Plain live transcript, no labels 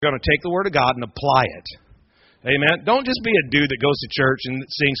You're going to take the Word of God and apply it. Amen. Don't just be a dude that goes to church and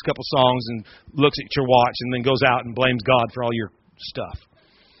sings a couple songs and looks at your watch and then goes out and blames God for all your stuff.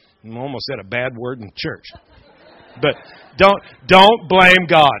 I almost said a bad word in church. But don't blame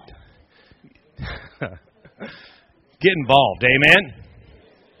God. Get involved. Amen.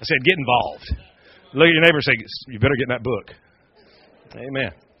 I said get involved. Look at your neighbor and say, you better get in that book.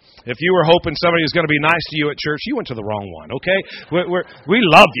 Amen. If you were hoping somebody was going to be nice to you at church, you went to the wrong one, okay? We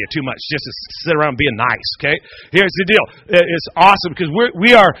love you too much just to sit around being nice, okay? Here's the deal. It's awesome because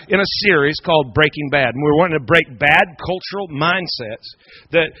we are in a series called Breaking Bad. And we're wanting to break bad cultural mindsets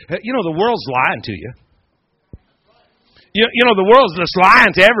that, the world's lying to you. You know, the world's just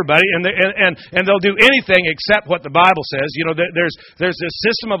lying to everybody, and they'll do anything except what the Bible says. You know, there's this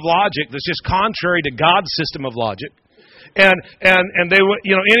system of logic that's just contrary to God's system of logic, and they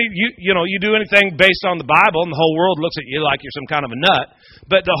you do anything based on the Bible, and the whole world looks at you like you're some kind of a nut.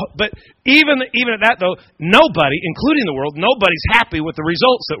 But even at that though, nobody, including the world, nobody's happy with the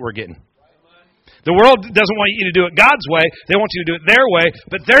results that we're getting. The world doesn't want you to do it God's way; they want you to do it their way.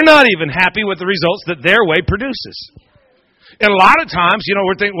 But they're not even happy with the results that their way produces. And a lot of times,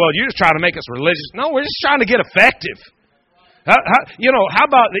 we're thinking, well, you're just trying to make us religious. No, we're just trying to get effective. How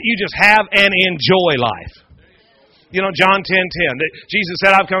about that you just have and enjoy life? John 10:10. Jesus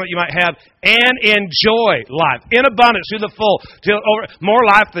said, I've come that you might have and enjoy life in abundance to the full, more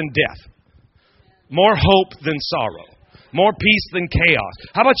life than death, more hope than sorrow, more peace than chaos.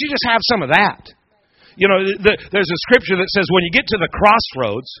 How about you just have some of that? There's a scripture that says when you get to the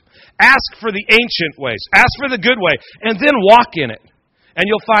crossroads, ask for the ancient ways, ask for the good way, and then walk in it, and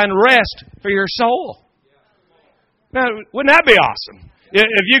you'll find rest for your soul. Now, wouldn't that be awesome?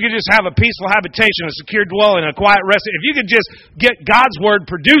 If you could just have a peaceful habitation, a secure dwelling, a quiet rest, if you could just get God's Word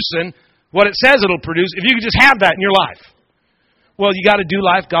producing what it says it'll produce, if you could just have that in your life. Well, you got to do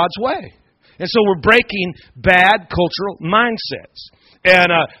life God's way. And so we're breaking bad cultural mindsets.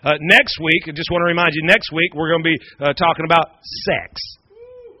 And next week, I just want to remind you, next week we're going to be talking about sex.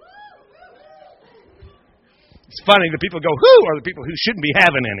 It's funny, the people go, who are the people who shouldn't be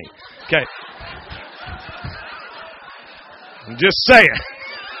having any? Okay. I'm just saying.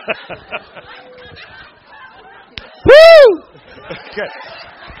 Woo! Okay.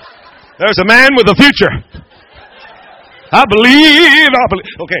 There's a man with a future. I believe.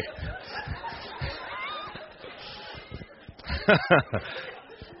 Okay.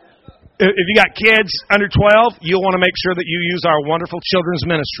 If you got kids under 12, you'll want to make sure that you use our wonderful children's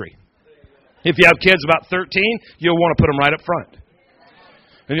ministry. If you have kids about 13, you'll want to put them right up front.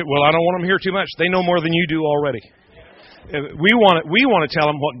 And well, I don't want them here too much. They know more than you do already. We want to tell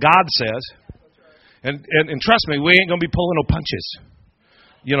them what God says. And trust me, we ain't going to be pulling no punches.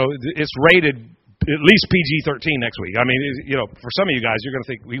 It's rated at least PG-13 next week. I mean, for some of you guys, you're going to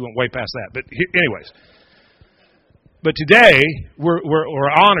think we went way past that. But anyways. But today,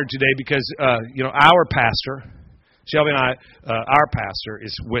 we're honored today because, our pastor, Shelby and I, our pastor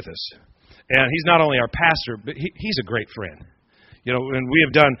is with us. And he's not only our pastor, but he's a great friend. And we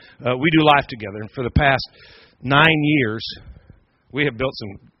have we do life together. And for the past 9 years, we have built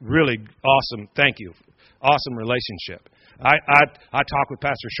some really awesome relationship. I talk with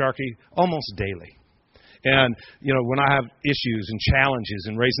Pastor Sharkey almost daily. And, when I have issues and challenges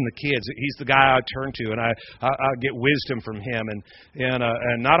in raising the kids, he's the guy I turn to, and I get wisdom from him. And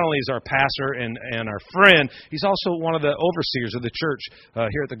not only is our pastor and our friend, he's also one of the overseers of the church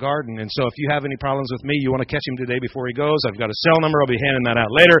here at the Garden. And so if you have any problems with me, you want to catch him today before he goes, I've got a cell number. I'll be handing that out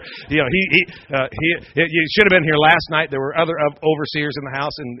later. You should have been here last night. There were other overseers in the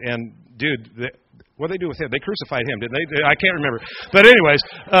house, and dude, what did they do with him? They crucified him, didn't they? I can't remember. But anyways,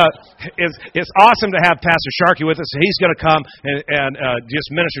 it's awesome to have Pastor Sharkey with us. He's going to come and just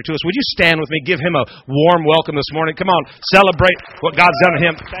minister to us. Would you stand with me? Give him a warm welcome this morning. Come on, celebrate what God's done to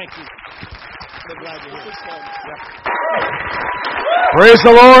him. Thank you. So glad you're here. Praise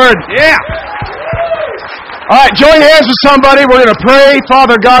the Lord. Yeah. All right, join hands with somebody. We're going to pray.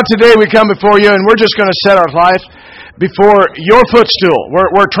 Father God, today we come before you, and we're just going to set our life before your footstool.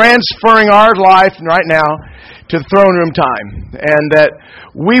 We're transferring our life right now to the throne room time. And that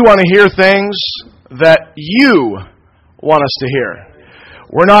we want to hear things that you want us to hear.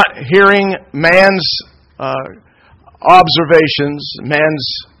 We're not hearing man's observations,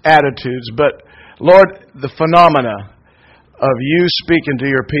 man's attitudes, but Lord, the phenomena of you speaking to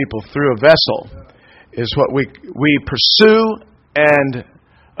your people through a vessel is what we pursue and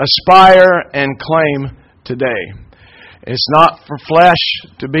aspire and claim today. It's not for flesh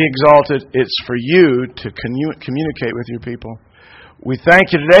to be exalted. It's for you to communicate with your people. We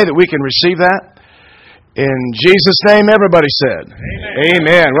thank you today that we can receive that. In Jesus' name, everybody said.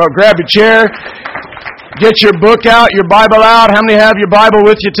 Amen. Well, grab your chair. Get your book out, your Bible out. How many have your Bible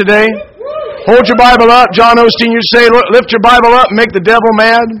with you today? Hold your Bible up. John Osteen, you say, lift your Bible up and make the devil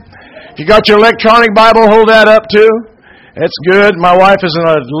mad. If you got your electronic Bible, hold that up too. That's good. My wife is an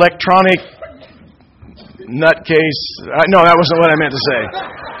electronic nutcase. No, that wasn't what I meant to say.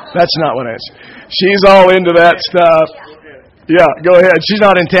 That's not what I said. She's all into that stuff. Yeah, go ahead. She's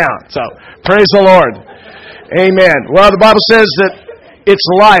not in town. So, praise the Lord. Amen. Well, the Bible says that it's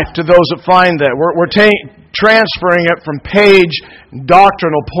life to those that find that. We're transferring it from page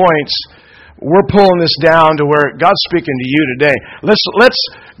doctrinal points. We're pulling this down to where God's speaking to you today. Let's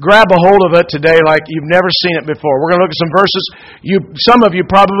grab a hold of it today like you've never seen it before. We're going to look at some verses some of you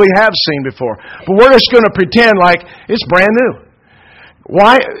probably have seen before. But we're just going to pretend like it's brand new.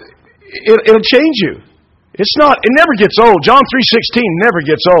 Why? It'll change you. It never gets old. John 3:16 never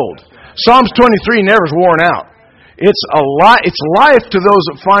gets old. Psalms 23 never is worn out. It's life to those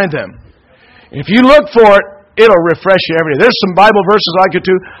that find them. If you look for it, it'll refresh you every day. There's some Bible verses I get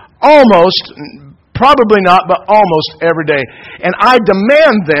to almost, probably not, but almost every day. And I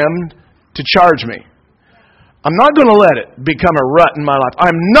demand them to charge me. I'm not going to let it become a rut in my life.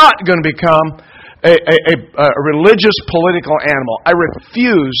 I'm not going to become a religious political animal. I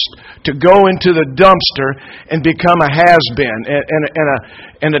refuse to go into the dumpster and become a has-been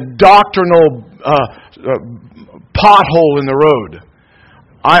and a doctrinal pothole in the road.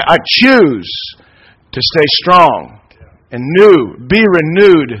 I choose to stay strong and be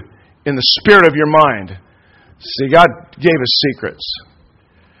renewed in the spirit of your mind. See, God gave us secrets.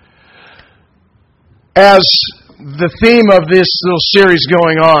 As the theme of this little series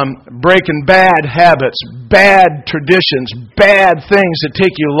going on, breaking bad habits, bad traditions, bad things that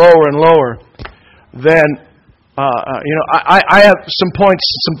take you lower and lower, then, I have some points,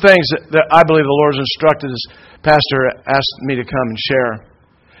 some things that I believe the Lord has instructed as Pastor asked me to come and share.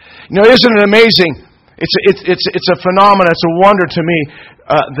 Isn't it amazing? It's a phenomenon. It's a wonder to me.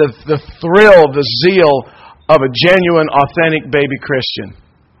 The thrill, the zeal of a genuine, authentic baby Christian.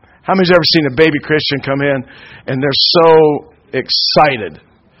 How many's ever seen a baby Christian come in and they're so excited?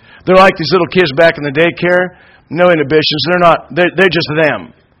 They're like these little kids back in the daycare. No inhibitions. They're just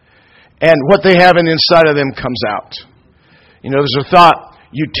them. And what they have inside of them comes out. There's a thought,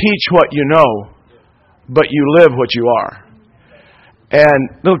 you teach what you know, but you live what you are. And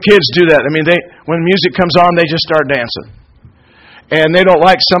little kids do that. When music comes on, they just start dancing. And they don't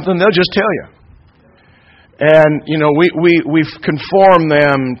like something, they'll just tell you. And, we've conformed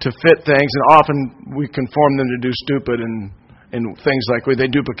them to fit things, and often we conform them to do stupid and things like they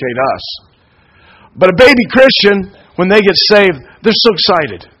duplicate us. But a baby Christian, when they get saved, they're so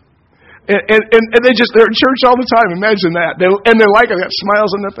excited. And they're in church all the time. Imagine that. They're like it. They got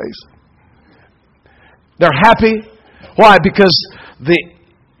smiles on their face. They're happy. Why? Because the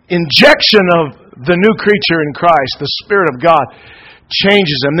injection of the new creature in Christ, the Spirit of God,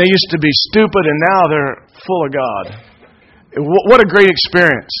 changes them. They used to be stupid, and now they're full of God. What a great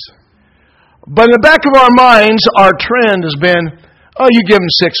experience. But in the back of our minds, our trend has been, you give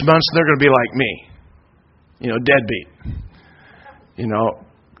them 6 months, they're going to be like me. Deadbeat.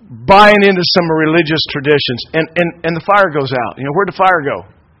 Buying into some religious traditions. And the fire goes out. Where'd the fire go?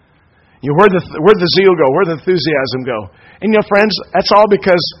 Where'd the zeal go? Where'd the enthusiasm go? And friends, that's all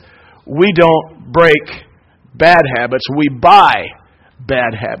because we don't break bad habits. We buy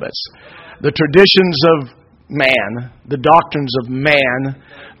bad habits. The traditions of man, the doctrines of man,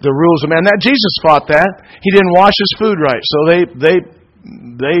 the rules of man. That Jesus fought that. He didn't wash his food right, so they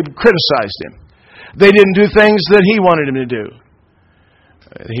criticized him. They didn't do things that he wanted him to do.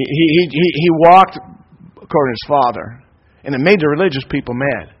 He walked according to his Father, and it made the religious people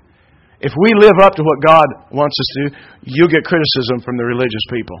mad. If we live up to what God wants us to do, you'll get criticism from the religious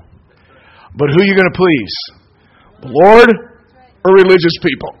people. But who are you going to please? The Lord or religious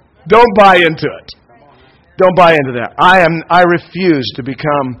people? Don't buy into it. Don't buy into that. I refuse to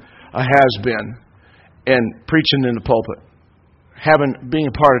become a has-been and preaching in the pulpit, being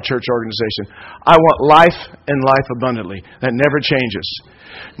a part of church organization. I want life and life abundantly. That never changes.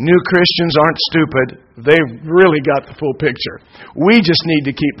 New Christians aren't stupid. They've really got the full picture. We just need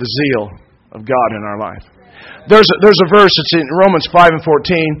to keep the zeal of God in our life. There's a verse, it's in Romans 5 and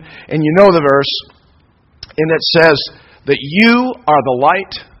 14, and you know the verse, and it says that you are the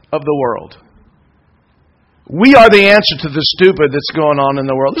light of the world. We are the answer to the stupid that's going on in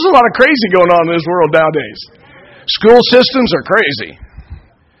the world. There's a lot of crazy going on in this world nowadays. School systems are crazy.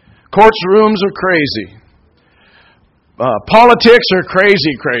 Courtrooms are crazy. Politics are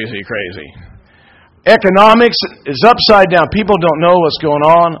crazy. Economics is upside down. People don't know what's going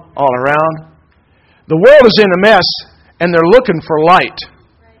on all around. The world is in a mess, and they're looking for light.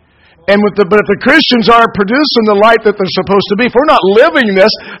 But if the Christians aren't producing the light that they're supposed to be, if we're not living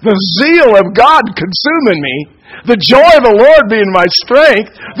this, the zeal of God consuming me, the joy of the Lord being my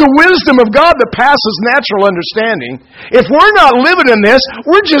strength, the wisdom of God that passes natural understanding, if we're not living in this,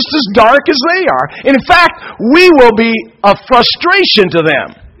 we're just as dark as they are. And in fact, we will be a frustration to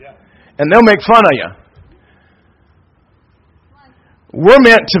them. And they'll make fun of you. We're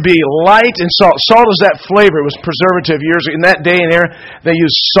meant to be light and salt. Salt is that flavor. It was preservative years ago. In that day and era, they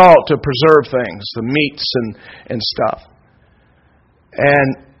used salt to preserve things, the meats and stuff.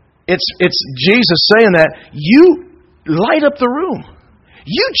 And it's Jesus saying that you light up the room.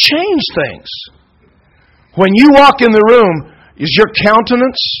 You change things. When you walk in the room, is your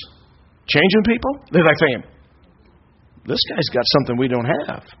countenance changing people? They're like thinking, this guy's got something we don't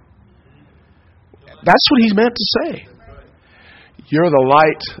have. That's what he's meant to say. You're the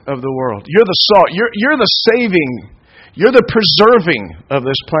light of the world. You're the salt. You're the saving. You're the preserving of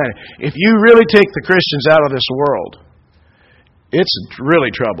this planet. If you really take the Christians out of this world, it's really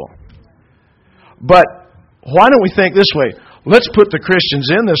trouble. But why don't we think this way? Let's put the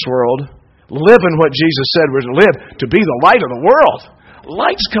Christians in this world, live in what Jesus said we're to live, to be the light of the world.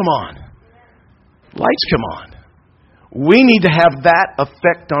 Lights come on. Lights come on. We need to have that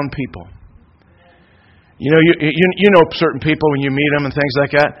effect on people. You know certain people when you meet them and things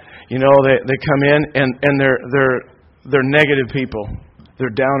like that. You know they come in and they're negative people, they're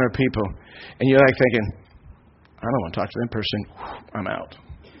downer people, and you're like thinking, I don't want to talk to that person. I'm out.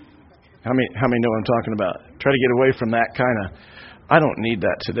 How many know what I'm talking about? Try to get away from that kind of. I don't need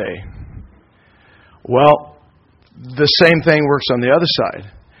that today. Well, the same thing works on the other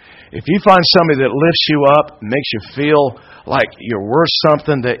side. If you find somebody that lifts you up, makes you feel like you're worth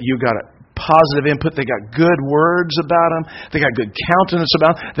something, that you got a positive input, they got good words about them, they got good countenance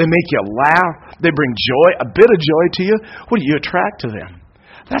about them, they make you laugh, they bring joy, a bit of joy to you, what do you attract to them?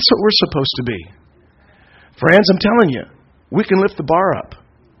 That's what we're supposed to be. Friends, I'm telling you, we can lift the bar up.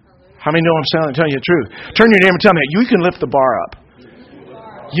 How many know I'm telling you the truth? Turn your neighbor and tell me, you can lift the bar up.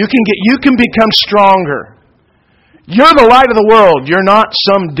 You can become stronger. You're the light of the world. You're not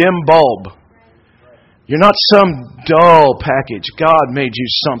some dim bulb. You're not some dull package. God made you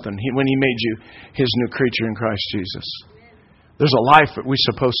something when He made you His new creature in Christ Jesus. There's a life that we're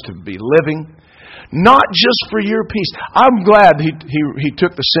supposed to be living, not just for your peace. I'm glad He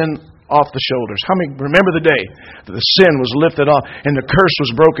took the sin off the shoulders. How many remember the day that the sin was lifted off and the curse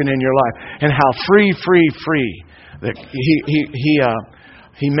was broken in your life, and how free that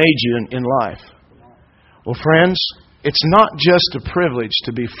He made you in life? Well, friends, it's not just a privilege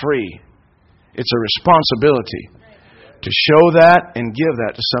to be free. It's a responsibility to show that and give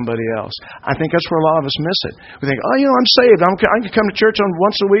that to somebody else. I think that's where a lot of us miss it. We think, I'm saved. I can come to church on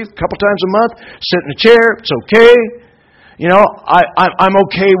once a week, a couple times a month, sit in a chair. It's okay. I'm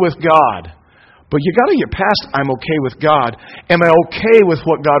okay with God. But you got to get past I'm okay with God. Am I okay with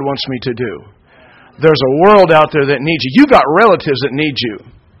what God wants me to do? There's a world out there that needs you. You got relatives that need you.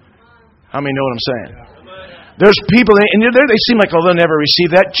 How many know what I'm saying? There's people, and they seem like, they'll never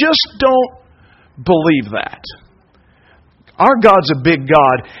receive that. Just don't believe that. Our God's a big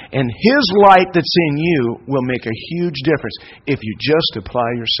God, and His light that's in you will make a huge difference if you just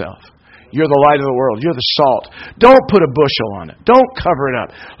apply yourself. You're the light of the world. You're the salt. Don't put a bushel on it. Don't cover it up.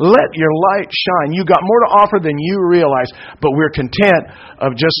 Let your light shine. You got more to offer than you realize, but we're content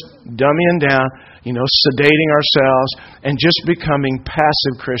of just dumbing down, sedating ourselves and just becoming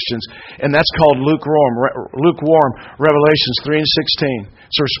passive Christians. And that's called lukewarm. Revelations 3:16.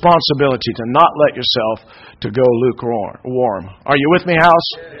 It's a responsibility to not let yourself to go lukewarm. Are you with me, house?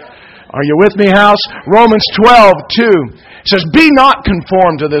 Are you with me, house? Romans 12:2 says, "Be not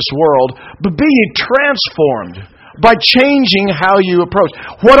conformed to this world, but be ye transformed by changing how you approach."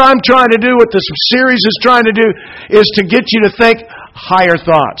 What I'm trying to do, what this series is trying to do, is to get you to think higher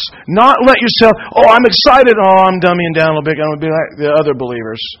thoughts. Not let yourself, I'm excited, I'm dumbing down a little bit, I'm going to be like the other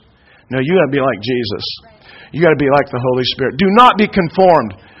believers. No, you got to be like Jesus. You got to be like the Holy Spirit. Do not be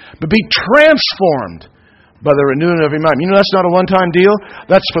conformed, but be transformed by the renewing of your mind. That's not a one-time deal.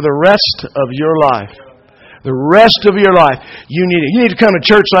 That's for the rest of your life. The rest of your life. You need to come to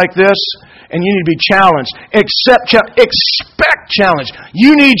church like this, and you need to be challenged. Expect challenge.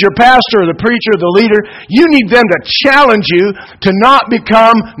 You need your pastor or the preacher or the leader. You need them to challenge you to not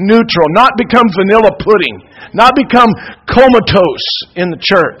become neutral, not become vanilla pudding, not become comatose in the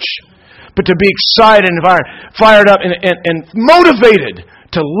church, but to be excited and fired up and motivated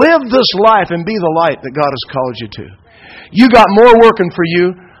to live this life and be the light that God has called you to. You got more working for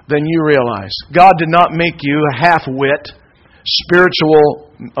you than you realize. God did not make you a half-wit. spiritual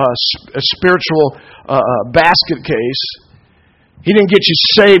basket case. He didn't get you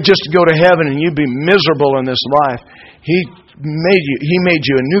saved just to go to heaven and you be miserable in this life. He made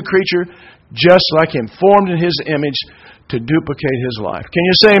you a new creature, just like Him, formed in His image to duplicate His life. Can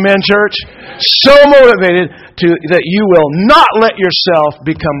you say amen, church? So motivated that you will not let yourself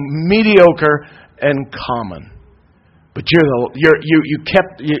become mediocre and common. But you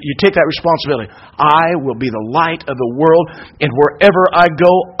take that responsibility. I will be the light of the world, and wherever I go,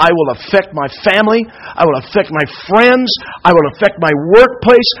 I will affect my family. I will affect my friends. I will affect my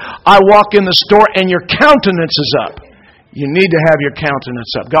workplace. I walk in the store, and your countenance is up. You need to have your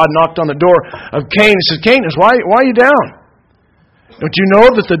countenance up. God knocked on the door of Cain and said, Cain, why are you down? Don't you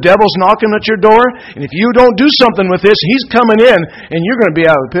know that the devil's knocking at your door? And if you don't do something with this, he's coming in, and you're going to be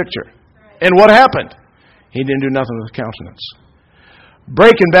out of the picture. And what happened? He didn't do nothing with countenance.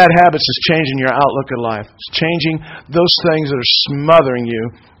 Breaking bad habits is changing your outlook at life. It's changing those things that are smothering you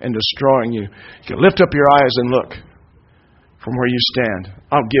and destroying you. You can lift up your eyes and look from where you stand.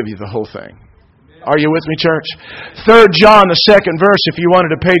 I'll give you the whole thing. Are you with me, church? 3 John, the 2nd verse, if you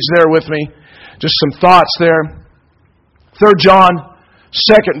wanted a page there with me. Just some thoughts there. 3 John,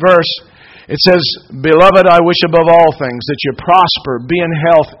 2nd verse. It says, Beloved, I wish above all things that you prosper, be in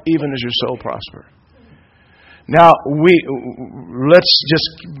health, even as your soul prosper. Now, let's just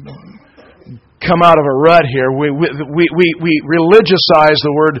come out of a rut here. We religiousicize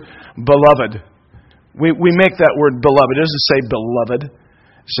the word beloved. We make that word beloved. It doesn't say beloved. It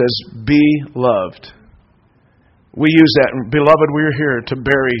says be loved. We use that. Beloved, we're here to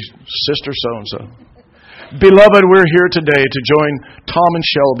bury Sister so-and-so. Beloved, we're here today to join Tom and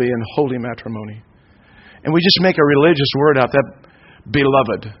Shelby in holy matrimony. And we just make a religious word out that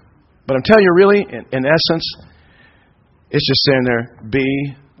beloved. But I'm telling you, really, in essence, it's just saying there,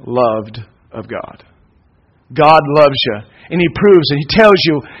 be loved of God. God loves you. And He proves and He tells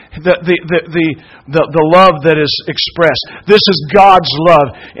you the love that is expressed. This is God's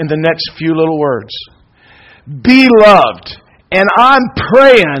love in the next few little words. Be loved. And I'm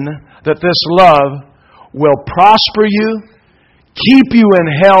praying that this love will prosper you, keep you in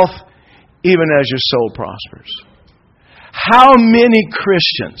health, even as your soul prospers. How many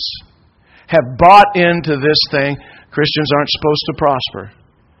Christians have bought into this thing? Christians aren't supposed to prosper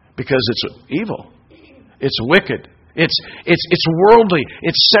because it's evil. It's wicked. It's worldly.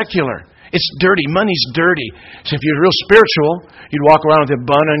 It's secular. It's dirty. Money's dirty. So if you're real spiritual, you'd walk around with a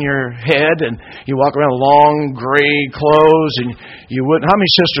bun on your head and you walk around with long gray clothes and you wouldn't. How many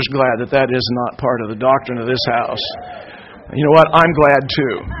sisters are glad that is not part of the doctrine of this house? You know what? I'm glad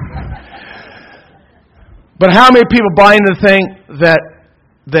too. But how many people buy into the thing that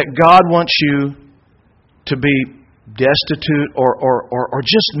God wants you to be destitute or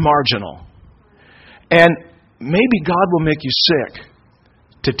just marginal? And maybe God will make you sick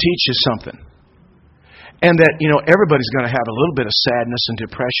to teach you something. And that, everybody's going to have a little bit of sadness and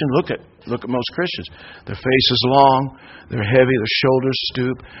depression. Look at most Christians. Their face is long, they're heavy, their shoulders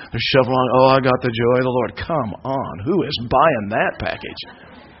stoop, they're shuffling along. Oh, I got the joy of the Lord. Come on, who is buying that package?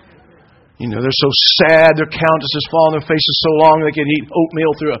 They're so sad, their countenance is falling, their face is so long they can eat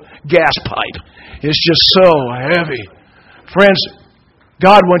oatmeal through a gas pipe. It's just so heavy. Friends,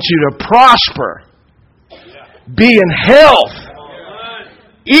 God wants you to prosper. Be in health,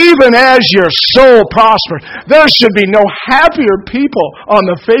 even as your soul prospers. There should be no happier people on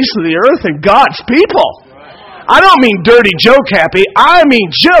the face of the earth than God's people. I don't mean dirty joke happy. I mean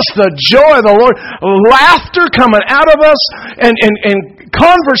just the joy of the Lord. Laughter coming out of us and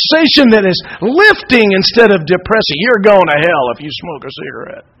conversation that is lifting instead of depressing. You're going to hell if you smoke a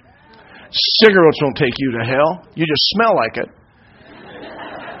cigarette. Cigarettes won't take you to hell. You just smell like it.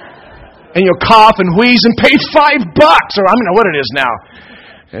 And you'll cough and wheeze and pay $5, or I don't know what it is now,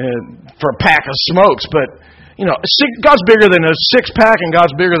 for a pack of smokes. But, God's bigger than a six-pack and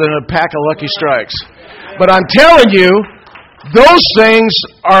God's bigger than a pack of Lucky Strikes. But I'm telling you, those things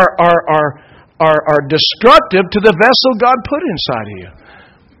are destructive to the vessel God put inside of you.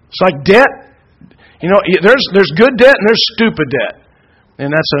 It's like debt. There's good debt and there's stupid debt.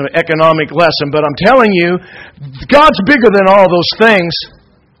 And that's an economic lesson. But I'm telling you, God's bigger than all those things.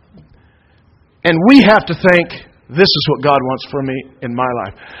 And we have to think, this is what God wants for me in my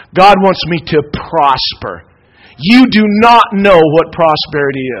life. God wants me to prosper. You do not know what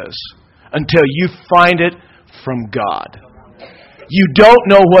prosperity is until you find it from God. You don't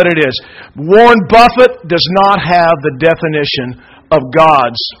know what it is. Warren Buffett does not have the definition of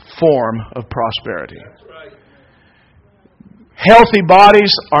God's form of prosperity. Healthy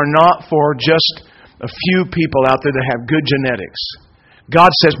bodies are not for just a few people out there that have good genetics.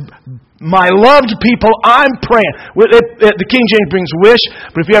 God says, My loved people, I'm praying. The King James brings wish,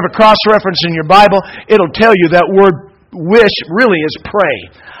 but if you have a cross-reference in your Bible, it'll tell you that word wish really is pray.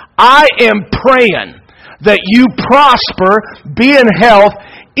 I am praying that you prosper, be in health,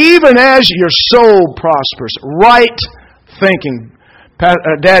 even as your soul prospers. Right thinking.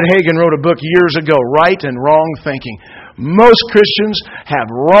 Dad Hagin wrote a book years ago, Right and Wrong Thinking. Most Christians have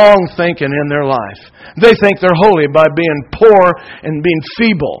wrong thinking in their life. They think they're holy by being poor and being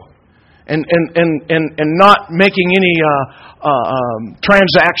feeble and not making any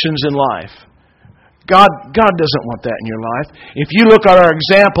transactions in life. God doesn't want that in your life. If you look at our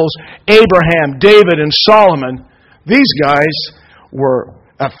examples, Abraham, David, and Solomon, these guys were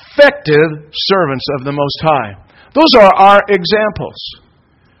effective servants of the Most High. Those are our examples.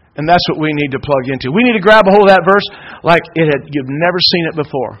 And that's what we need to plug into. We need to grab a hold of that verse like you've never seen it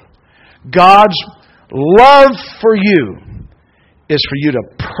before. God's love for you is for you to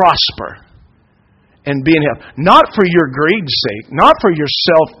prosper and be in health. Not for your greed's sake, not for your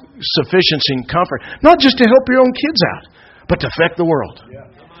self-sufficiency and comfort, not just to help your own kids out, but to affect the world.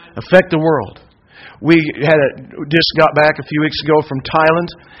 Affect the world. We just got back a few weeks ago from Thailand.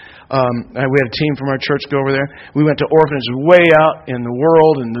 We had a team from our church go over there. We went to orphanages way out in the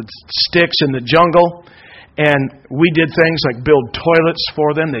world, in the sticks, in the jungle. And we did things like build toilets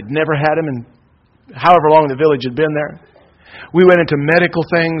for them. They'd never had them in however long the village had been there. We went into medical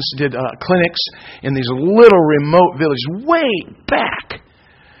things, did clinics in these little remote villages way back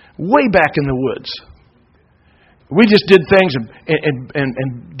in the woods. We just did things and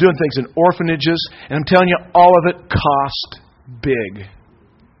doing things in orphanages. And I'm telling you, all of it cost big.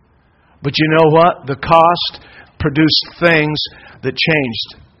 But you know what? The cost produced things that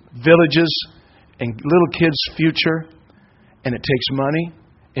changed villages and little kids' future. And it takes money.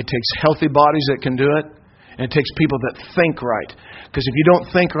 It takes healthy bodies that can do it. And it takes people that think right. Because if you don't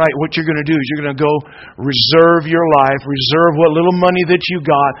think right, what you're going to do is you're going to go reserve your life, reserve what little money that you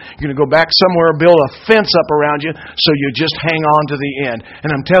got. You're going to go back somewhere, build a fence up around you, so you just hang on to the end. And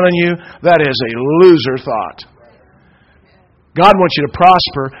I'm telling you, that is a loser thought. God wants you to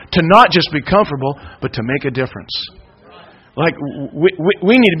prosper, to not just be comfortable, but to make a difference. Like,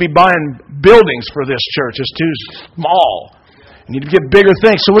 we need to be buying buildings for this church. It's too small. We need to get bigger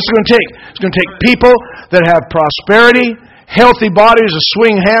things. So what's it going to take? It's going to take people that have prosperity, healthy bodies that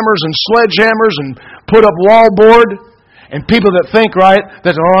swing hammers and sledgehammers and put up wallboard, and people that think right,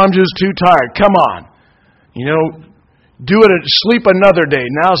 that, I'm just too tired. Come on. Do it, sleep another day.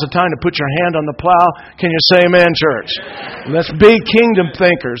 Now's the time to put your hand on the plow. Can you say amen, church? Let's be kingdom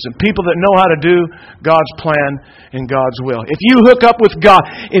thinkers and people that know how to do God's plan and God's will. If you hook up with God,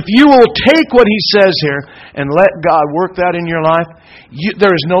 if you will take what He says here and let God work that in your life, there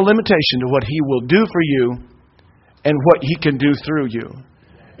is no limitation to what He will do for you and what He can do through you.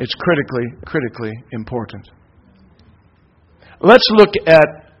 It's critically important. Let's look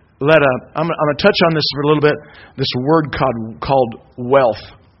at I'm going to touch on this for a little bit, this word called wealth.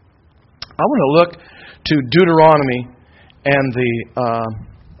 I want to look to Deuteronomy and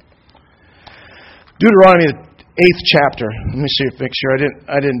Deuteronomy, the 8th chapter. Let me see, make sure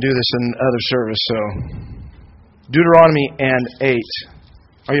I didn't do this in other service. So, Deuteronomy and 8.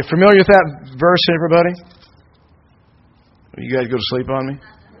 Are you familiar with that verse, everybody? You guys go to sleep on me?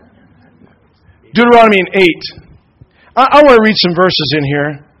 Deuteronomy and 8. I want to read some verses in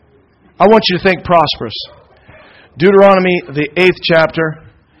here. I want you to think prosperous. Deuteronomy, the 8th chapter,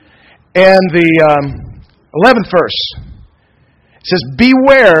 and the 11th verse. It says,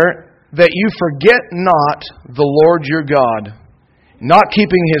 "Beware that you forget not the Lord your God, not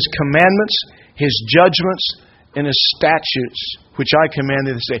keeping His commandments, His judgments, and His statutes, which I command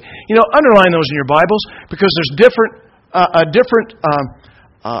thee this day." Underline those in your Bibles, because there's a different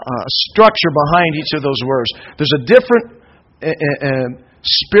structure behind each of those words. There's a different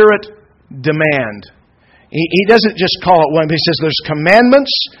spirit demand. He doesn't just call it one, but He says there's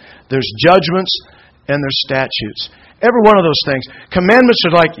commandments, there's judgments, and there's statutes. Every one of those things. Commandments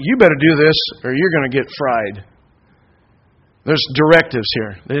are like, you better do this or you're going to get fried. There's directives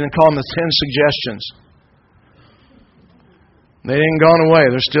here. They didn't call them the 10 suggestions. They ain't gone away.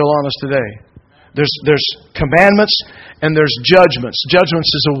 They're still on us today. There's commandments and there's judgments.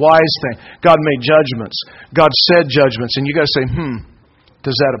 Judgments is a wise thing. God made judgments. God said judgments. And you got to say,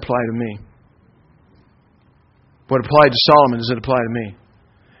 does that apply to me? What applied to Solomon, does it apply to me?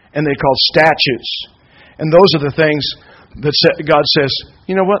 And they're called statutes. And those are the things that God says,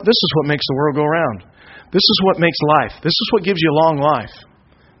 you know what? This is what makes the world go around. This is what makes life. This is what gives you a long life.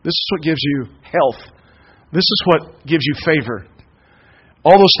 This is what gives you health. This is what gives you favor.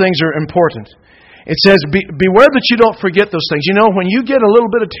 All those things are important. It says, beware that you don't forget those things. When you get a little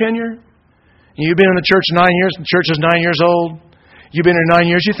bit of tenure, You've been in the church 9 years. The church is 9 years old. You've been here 9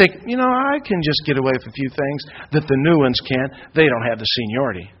 years. You think, I can just get away with a few things that the new ones can't. They don't have the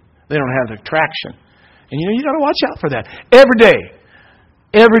seniority. They don't have the traction. And you got to watch out for that. Every day,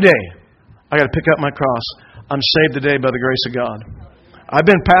 I got to pick up my cross. I'm saved today by the grace of God. I've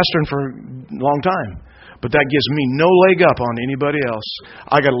been pastoring for a long time, but that gives me no leg up on anybody else.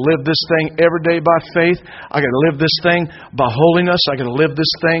 I got to live this thing every day by faith. I got to live this thing by holiness. I got to live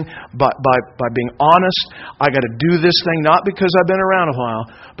this thing by being honest. I got to do this thing not because I've been around a while,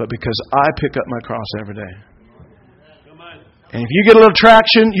 but because I pick up my cross every day. And if you get a little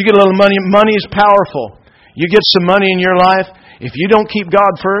traction, you get a little money. Money is powerful. You get some money in your life. If you don't keep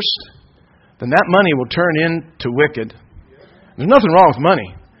God first, then that money will turn into wicked. There's nothing wrong with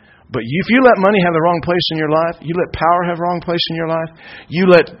money. But if you let money have the wrong place in your life, you let power have the wrong place in your life, you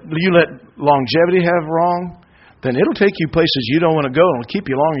let longevity have wrong, then it'll take you places you don't want to go and it'll keep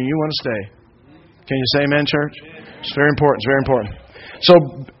you longer than you want to stay. Can you say amen, church? It's very important. It's very important.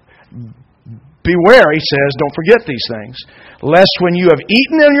 So beware, he says, don't forget these things, lest when you have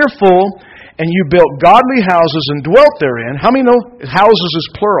eaten and you're full, and you built godly houses and dwelt therein. How many know houses is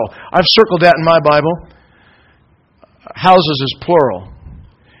plural? I've circled that in my Bible. Houses is plural.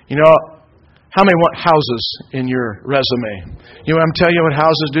 How many want houses in your resume? I'm telling you what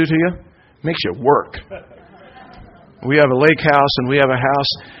houses do to you? It makes you work. We have a lake house and we have a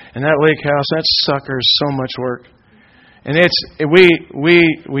house, and that lake house, that sucker is so much work. And I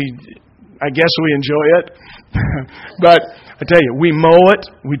guess we enjoy it. But I tell you, we mow it,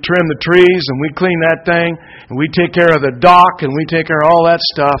 we trim the trees, and we clean that thing, and we take care of the dock, and we take care of all that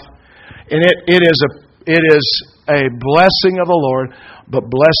stuff. And it is a blessing of the Lord, but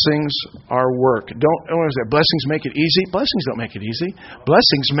blessings are work. What is that? Blessings make it easy? Blessings don't make it easy.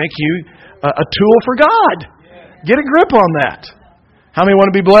 Blessings make you a tool for God. Get a grip on that. How many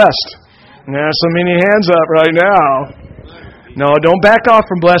want to be blessed? There's so many hands up right now. No, don't back off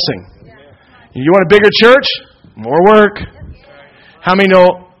from blessing. You want a bigger church? More work. How many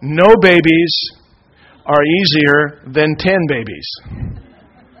know no babies are easier than 10 babies?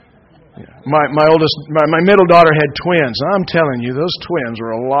 My middle daughter had twins. I'm telling you, those twins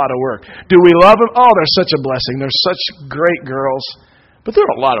were a lot of work. Do we love them? Oh, they're such a blessing. They're such great girls. But they're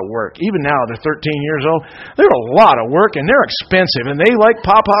a lot of work. Even now, they're 13 years old. They're a lot of work, and they're expensive, and they like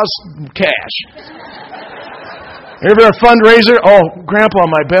Papa's cash. Ever a fundraiser? Oh, Grandpa,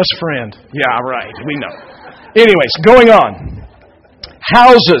 my best friend. Yeah, right. We know. Anyways, going on.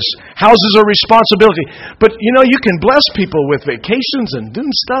 Houses. Houses are responsibility. But, you can bless people with vacations and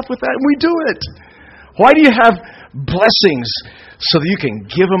doing stuff with that. And we do it. Why do you have blessings? So that you can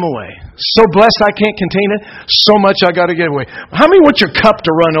give them away. So blessed I can't contain it. So much I got to give away. How many want your cup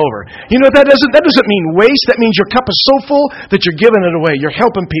to run over? That doesn't mean waste. That means your cup is so full that you're giving it away. You're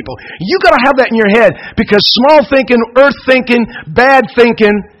helping people. You got to have that in your head, because small thinking, earth thinking, bad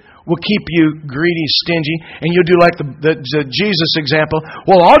thinking will keep you greedy, stingy, and you'll do like the Jesus example.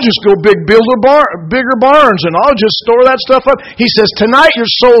 Well, I'll just go bigger barns, and I'll just store that stuff up. He says, tonight your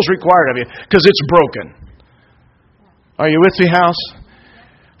soul's required of you because it's broken. Are you with me, house?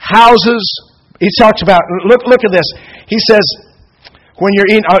 Houses. He talks about, look at this. He says, when you're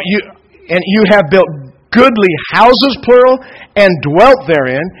eating, you have built goodly houses, plural, and dwelt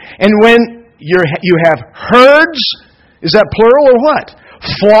therein. And when you have herds, is that plural or what?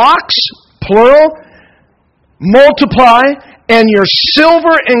 Flocks, plural, multiply, and your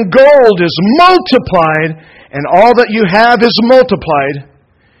silver and gold is multiplied, and all that you have is multiplied.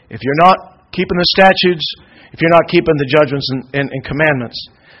 If you're not keeping the statutes, if you're not keeping the judgments and commandments,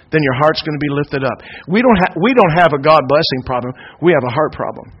 then your heart's going to be lifted up. We don't have a God blessing problem. We have a heart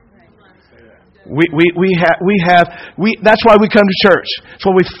problem. That's why we come to church. That's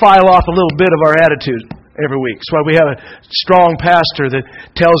why we file off a little bit of our attitude every week. That's why we have a strong pastor that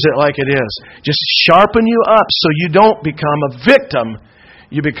tells it like it is. Just sharpen you up so you don't become a victim.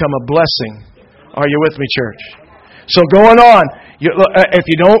 You become a blessing. Are you with me, church? So going on, if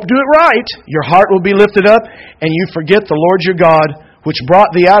you don't do it right, your heart will be lifted up, and you forget the Lord your God, which brought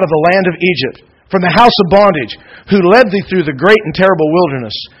thee out of the land of Egypt, from the house of bondage, who led thee through the great and terrible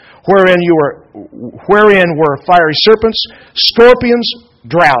wilderness, wherein were fiery serpents, scorpions,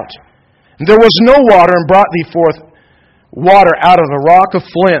 drought. And there was no water, and brought thee forth water out of the rock of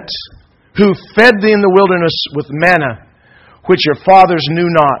flint, who fed thee in the wilderness with manna, which your fathers knew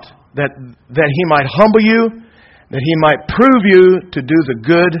not, that he might humble you, that he might prove you to do the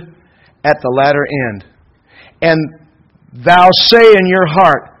good at the latter end. And thou say in your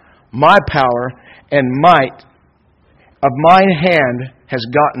heart, my power and might of mine hand has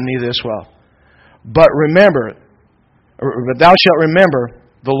gotten me this well. But thou shalt remember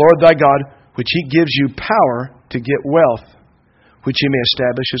the Lord thy God, which He gives you power to get wealth, which He may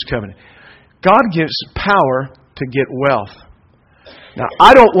establish His covenant. God gives power to get wealth. Now,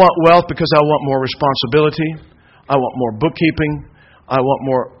 I don't want wealth because I want more responsibility. I want more bookkeeping. I want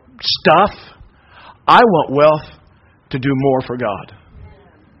more stuff. I want wealth to do more for God.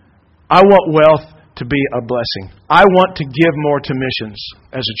 I want wealth to be a blessing. I want to give more to missions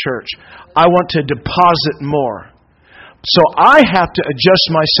as a church. I want to deposit more. So I have to adjust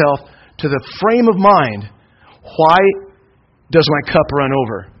myself to the frame of mind. Why does my cup run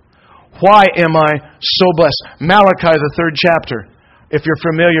over? Why am I so blessed? Malachi, the 3rd chapter. If you're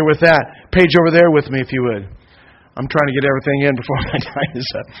familiar with that, page over there with me if you would. I'm trying to get everything in before my time is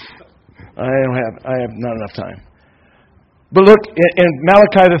up. I have not enough time. But look, in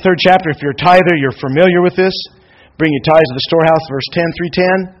Malachi, the 3rd chapter, if you're a tither, you're familiar with this. Bring your tithes to the storehouse, verse 10,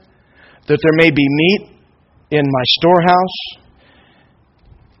 3:10. That there may be meat in my storehouse.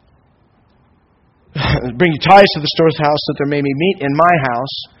 Bring your tithes to the storehouse, that there may be meat in my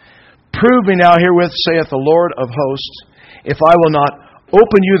house. Prove me now herewith, saith the Lord of hosts, if I will not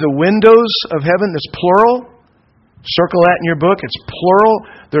open you the windows of heaven. That's plural. Circle that in your book. It's plural.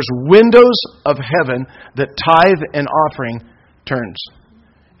 There's windows of heaven that tithe and offering turns.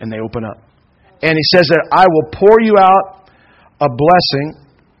 And they open up. And He says that I will pour you out a blessing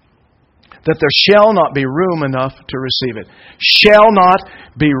that there shall not be room enough to receive it. Shall not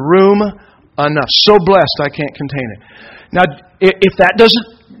be room enough. So blessed I can't contain it. Now, if that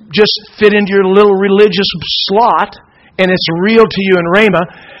doesn't just fit into your little religious slot, and it's real to you in Rhema,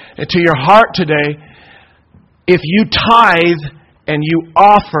 and to your heart today, if you tithe and you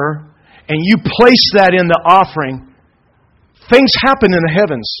offer and you place that in the offering, things happen in the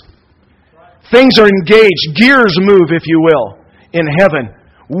heavens. Things are engaged. Gears move, if you will, in heaven.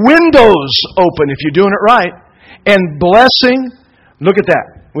 Windows open if you're doing it right. And blessing, look at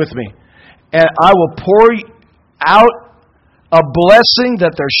that with me. And I will pour out a blessing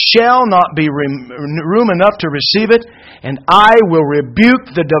that there shall not be room enough to receive it, and I will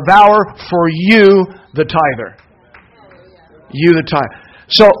rebuke the devourer for you, the tither. You, the tither.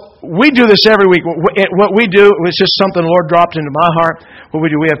 So, we do this every week. What we do, it's just something the Lord dropped into my heart. What we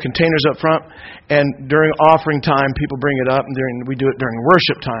do, we have containers up front, and during offering time, people bring it up, and we do it during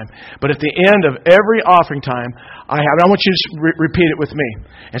worship time. But at the end of every offering time, I want you to repeat it with me.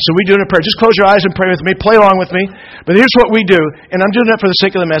 And so we do it in prayer. Just close your eyes and pray with me. Play along with me. But here's what we do, and I'm doing that for the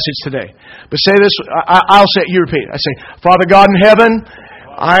sake of the message today. But say this, I'll say it, you repeat it. I say, Father God in heaven,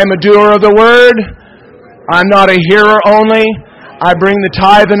 I am a doer of the word. I'm not a hearer only. I bring the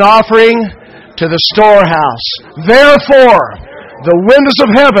tithe and offering to the storehouse. Therefore, the windows of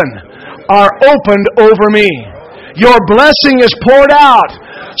heaven are opened over me. Your blessing is poured out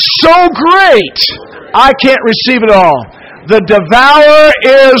so great, I can't receive it all. The devourer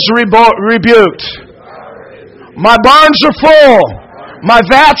is rebuked. My barns are full. My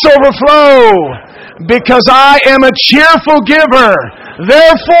vats overflow. Because I am a cheerful giver.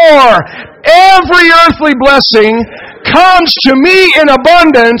 Therefore, every earthly blessing comes to me in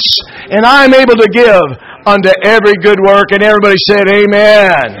abundance, and I am able to give unto every good work. And everybody said,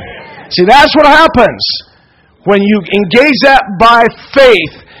 Amen. See, that's what happens when you engage that by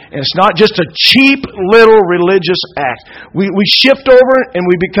faith. And it's not just a cheap little religious act. We shift over and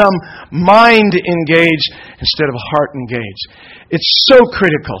we become mind engaged instead of heart engaged. It's so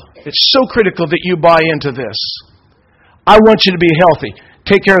critical. It's so critical that you buy into this. I want you to be healthy.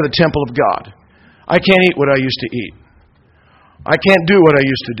 Take care of the temple of God. I can't eat what I used to eat. I can't do what I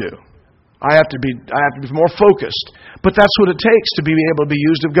used to do. I have to be more focused. But that's what it takes to be able to be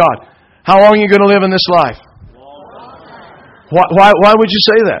used of God. How long are you going to live in this life? Why would you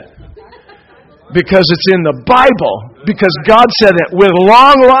say that? Because it's in the Bible. Because God said that with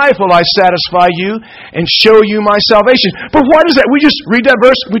long life will I satisfy you and show you my salvation. But what is that? We just read that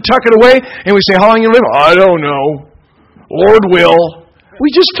verse, we tuck it away, and we say, how long you live? I don't know. Lord will.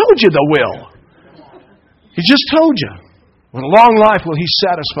 We just told you the will. He just told you. With long life will He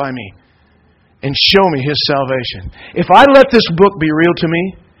satisfy me and show me His salvation. If I let this book be real to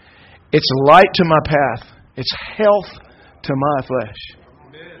me, it's light to my path. It's health to my flesh.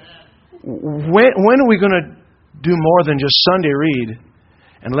 When are we going to do more than just Sunday read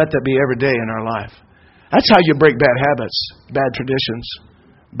and let that be every day in our life? That's how you break bad habits, bad traditions,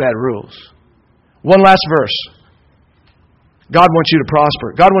 bad rules. One last verse. God wants you to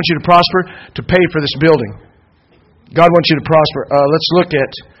prosper. God wants you to prosper to pay for this building. God wants you to prosper. Let's look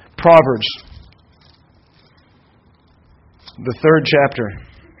at Proverbs, the 3rd chapter.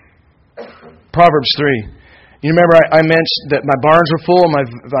 Proverbs 3. You remember I mentioned that my barns are full, my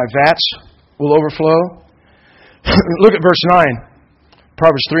vats will overflow. Look at verse 9.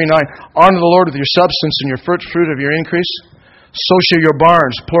 Proverbs 3:9. Honor the Lord with your substance and your first fruit of your increase. So shall your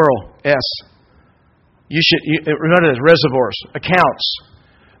barns, plural, S. Remember this, reservoirs, accounts,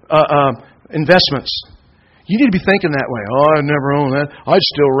 investments. You need to be thinking that way. Oh, I'd never own that. I'd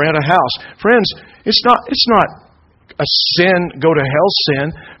still rent a house. Friends, it's not a sin, go to hell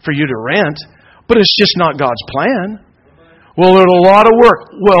sin for you to rent, but it's just not God's plan. Well, there's a lot of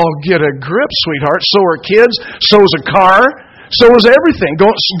work. Well, get a grip, sweetheart. So are kids. So is a car. So is everything.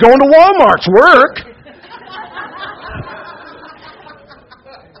 Going to Walmart's work.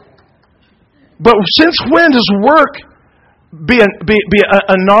 But since when does work be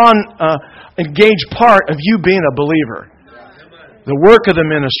a non-engaged part of you being a believer? The work of the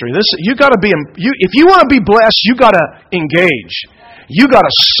ministry. You got to be. If you want to be blessed, you got to engage. You got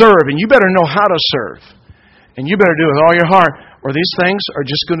to serve, and you better know how to serve. And you better do it with all your heart, or these things are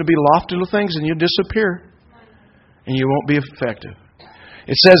just going to be lofty little things, and you disappear, and you won't be effective.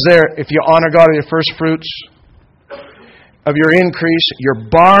 It says there, if you honor God with your first fruits of your increase, your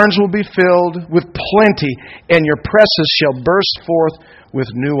barns will be filled with plenty, and your presses shall burst forth with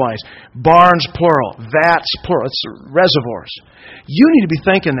new wines. Barns, plural. Vats, plural. It's reservoirs. You need to be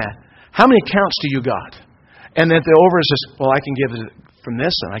thinking that. How many accounts do you got? And that the over is just, well, I can give it from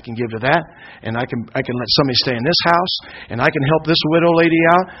this, and I can give to that, and I can let somebody stay in this house, and I can help this widow lady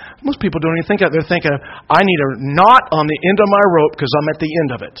out. Most people don't even think that. They're thinking, I need a knot on the end of my rope because I'm at the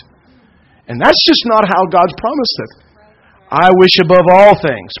end of it. And that's just not how God's promised it. I wish above all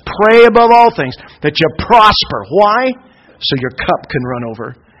things, pray above all things, that you prosper. Why? So your cup can run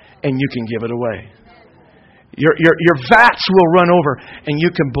over, and you can give it away. Your vats will run over, and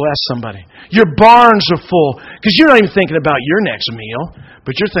you can bless somebody. Your barns are full, because you're not even thinking about your next meal,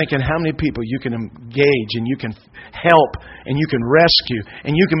 but you're thinking how many people you can engage, and you can help, and you can rescue,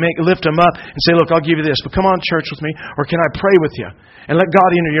 and you can lift them up and say, look, I'll give you this, but come on church with me, or can I pray with you? And let God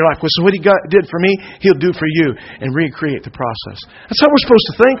enter your life. Well, so what He did for me, He'll do for you, and recreate the process. That's how we're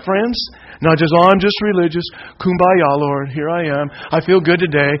supposed to think, friends. Not just, I'm just religious. Kumbaya, Lord, here I am. I feel good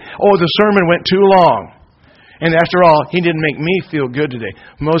today. Oh, the sermon went too long. And after all, He didn't make me feel good today.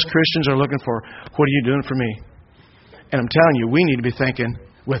 Most Christians are looking for, what are you doing for me? And I'm telling you, we need to be thinking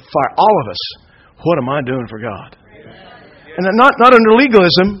with fire, all of us, what am I doing for God? And not under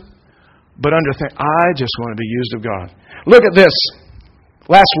legalism, but under I just want to be used of God. Look at this.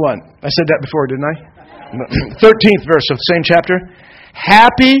 Last one. I said that before, didn't I? 13th verse of the same chapter.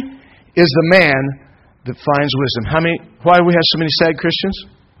 Happy is the man that finds wisdom. Why do we have so many sad Christians?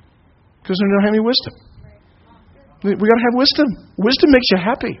 Because they don't have any wisdom. We got to have wisdom. Wisdom makes you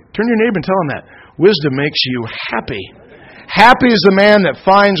happy. Turn to your neighbor and tell him that. Wisdom makes you happy. Happy is the man that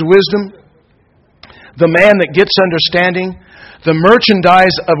finds wisdom, the man that gets understanding. The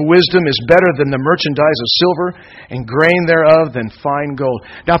merchandise of wisdom is better than the merchandise of silver, and grain thereof than fine gold.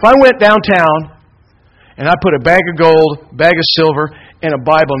 Now, if I went downtown and I put a bag of gold, bag of silver, and a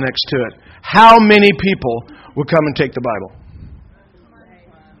Bible next to it, how many people would come and take the Bible?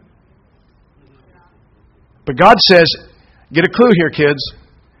 But God says, get a clue here, kids.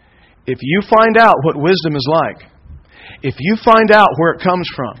 If you find out what wisdom is like, if you find out where it comes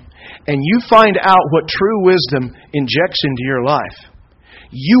from, and you find out what true wisdom injects into your life,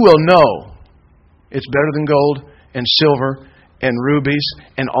 you will know it's better than gold and silver and rubies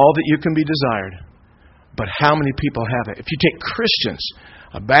and all that you can be desired. But how many people have it? If you take Christians,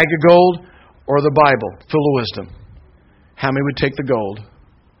 a bag of gold or the Bible full of wisdom, how many would take the gold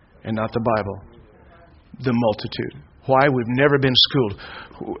and not the Bible? The multitude. Why? We've never been schooled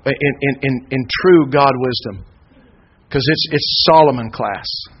in true God wisdom. Because it's Solomon class.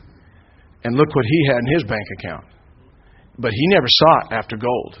 And look what he had in his bank account. But he never sought after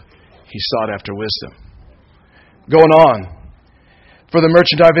gold. He sought after wisdom. Going on. For the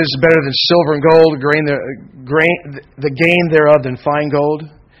merchandise is better than silver and gold, the gain thereof than fine gold.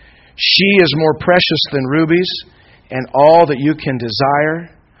 She is more precious than rubies, and all that you can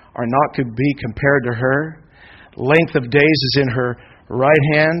desire are not to be compared to her. Length of days is in her right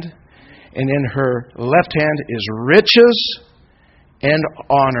hand, and in her left hand is riches and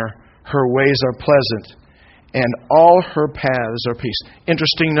honor. Her ways are pleasant, and all her paths are peace.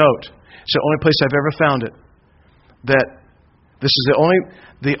 Interesting note. It's the only place I've ever found it. That this is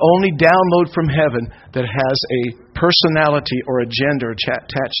the only download from heaven that has a personality or a gender attached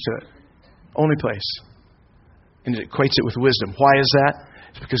to it. Only place. And it equates it with wisdom. Why is that?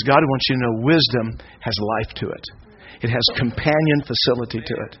 It's because God wants you to know wisdom has life to it. It has companion facility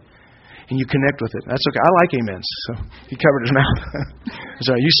to it. And you connect with it. That's okay. I like amens. So he covered his mouth.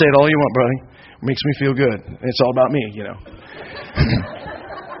 Sorry, you say it all you want, buddy. It makes me feel good. It's all about me, you know.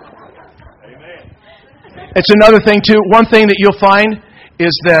 It's another thing, too. One thing that you'll find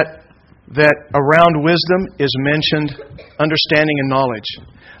is that around wisdom is mentioned understanding and knowledge.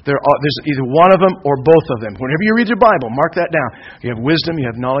 There's either one of them or both of them. Whenever you read your Bible, mark that down. You have wisdom, you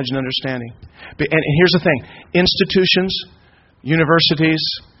have knowledge and understanding. And here's the thing. Institutions, universities,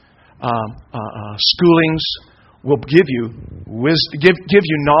 schoolings will give you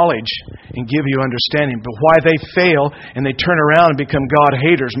knowledge and give you understanding. But why they fail and they turn around and become God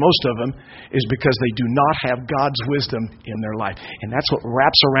haters, most of them, is because they do not have God's wisdom in their life. And that's what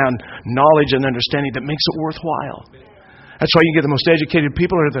wraps around knowledge and understanding that makes it worthwhile. That's why you get the most educated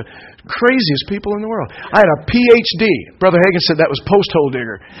people are the craziest people in the world. I had a PhD. Brother Hagin said that was post-hole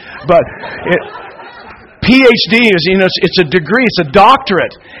digger. But PhD is, it's a degree, it's a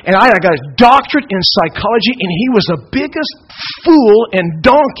doctorate. And I got a doctorate in psychology, and he was the biggest fool and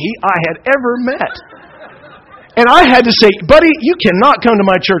donkey I had ever met. And I had to say, buddy, you cannot come to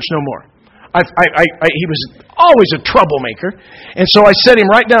my church no more. He was always a troublemaker. And so I set him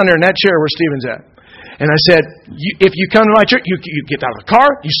right down there in that chair where Stephen's at. And I said, if you come to my church, you get out of the car,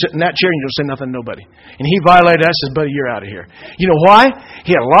 you sit in that chair, and you don't say nothing to nobody. And he violated that. I said, buddy, you're out of here. You know why?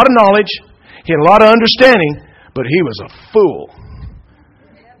 He had a lot of knowledge. He had a lot of understanding, but he was a fool.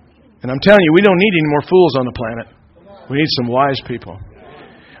 And I'm telling you, we don't need any more fools on the planet. We need some wise people.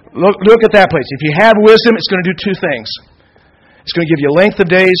 Look at that place. If you have wisdom, it's going to do two things. It's going to give you length of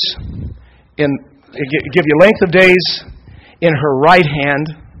days in her right hand,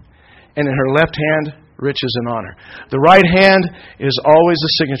 and in her left hand, riches and honor. The right hand is always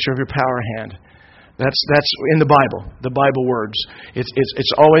the signature of your power hand. That's in the Bible words.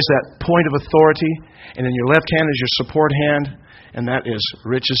 It's always that point of authority, and in your left hand is your support hand, and that is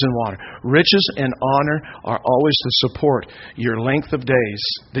riches and honor. Riches and honor are always to support your length of days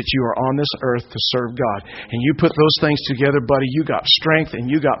that you are on this earth to serve God. And you put those things together, buddy, you got strength and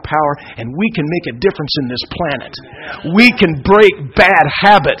you got power, and we can make a difference in this planet. We can break bad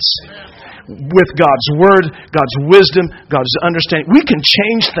habits with God's Word, God's wisdom, God's understanding. We can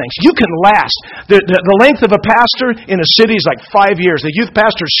change things. You can last. The length of a pastor in a city is like 5 years. The youth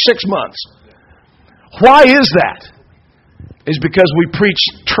pastor is 6 months. Why is that? It's because we preach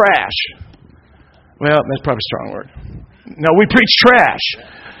trash. Well, that's probably a strong word. No, we preach trash.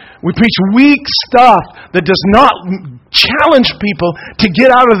 We preach weak stuff that does not challenge people to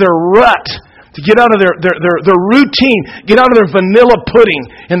get out of their rut, to get out of their routine, get out of their vanilla pudding,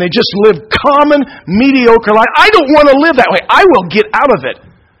 and they just live common, mediocre life. I don't want to live that way. I will get out of it.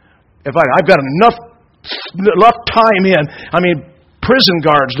 If I've got enough time in. I mean, prison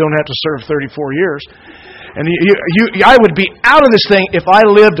guards don't have to serve 34 years. And I would be out of this thing if I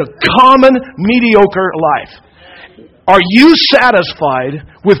lived a common, mediocre life. Are you satisfied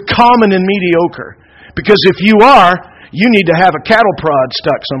with common and mediocre? Because if you are, you need to have a cattle prod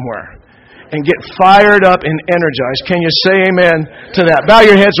stuck somewhere and get fired up and energized. Can you say amen to that? Bow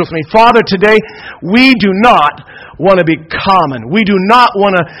your heads with me. Father, today we do not want to be common. We do not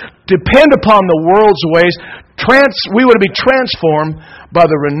want to depend upon the world's ways. We want to be transformed by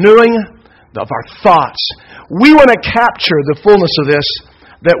the renewing of our thoughts. We want to capture the fullness of this,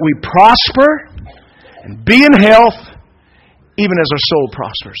 that we prosper and be in health even as our soul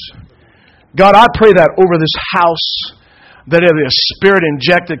prospers. God, I pray that over this house, that it be a Spirit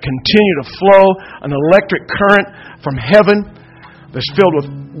injected, continue to flow, an electric current from heaven that's filled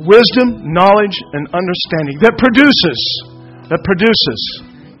with wisdom, knowledge, and understanding, that produces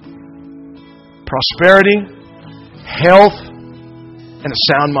prosperity, health, and a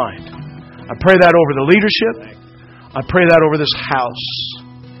sound mind. I pray that over the leadership. I pray that over this house.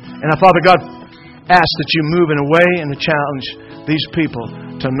 And I, Father God, ask that you move in a way and to challenge these people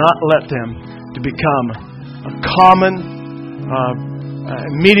to not let them to become a common,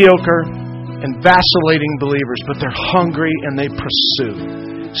 mediocre, and vacillating believers, but they're hungry and they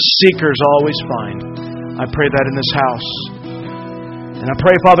pursue. Seekers always find. I pray that in this house. And I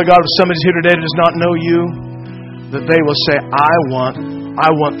pray, Father God, if somebody's here today that does not know you, that they will say, I want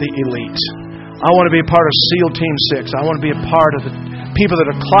the elite. I want to be a part of SEAL Team 6. I want to be a part of the people that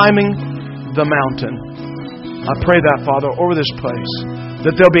are climbing the mountain. I pray that, Father, over this place,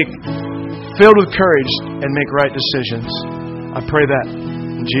 that they'll be filled with courage and make right decisions. I pray that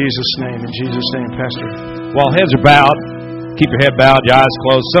in Jesus' name. In Jesus' name, Pastor. While heads are bowed, keep your head bowed, your eyes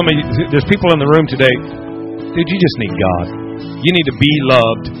closed. There's people in the room today. Dude, you just need God. You need to be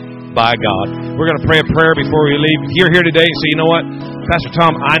loved by God. We're going to pray a prayer before we leave. If you're here today and say, you know what, Pastor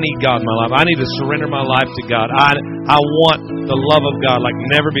Tom, I need God in my life. I need to surrender my life to God. I want the love of God like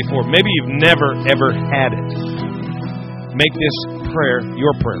never before. Maybe you've never, ever had it. make this prayer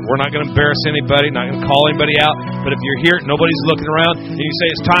your prayer. We're not going to embarrass anybody, not going to call anybody out. But if you're here, nobody's looking around, and you say,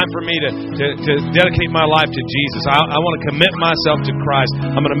 it's time for me to dedicate my life to Jesus. I want to commit myself to Christ.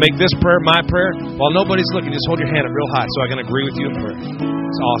 I'm going to make this prayer my prayer. While nobody's looking, just hold your hand up real high so I can agree with you in prayer.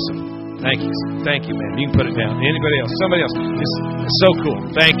 It's awesome. Thank you. Thank you, man. You can put it down. Anybody else? Somebody else. It's so cool.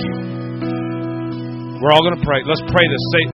 Thank you. We're all going to pray. Let's pray this. Say,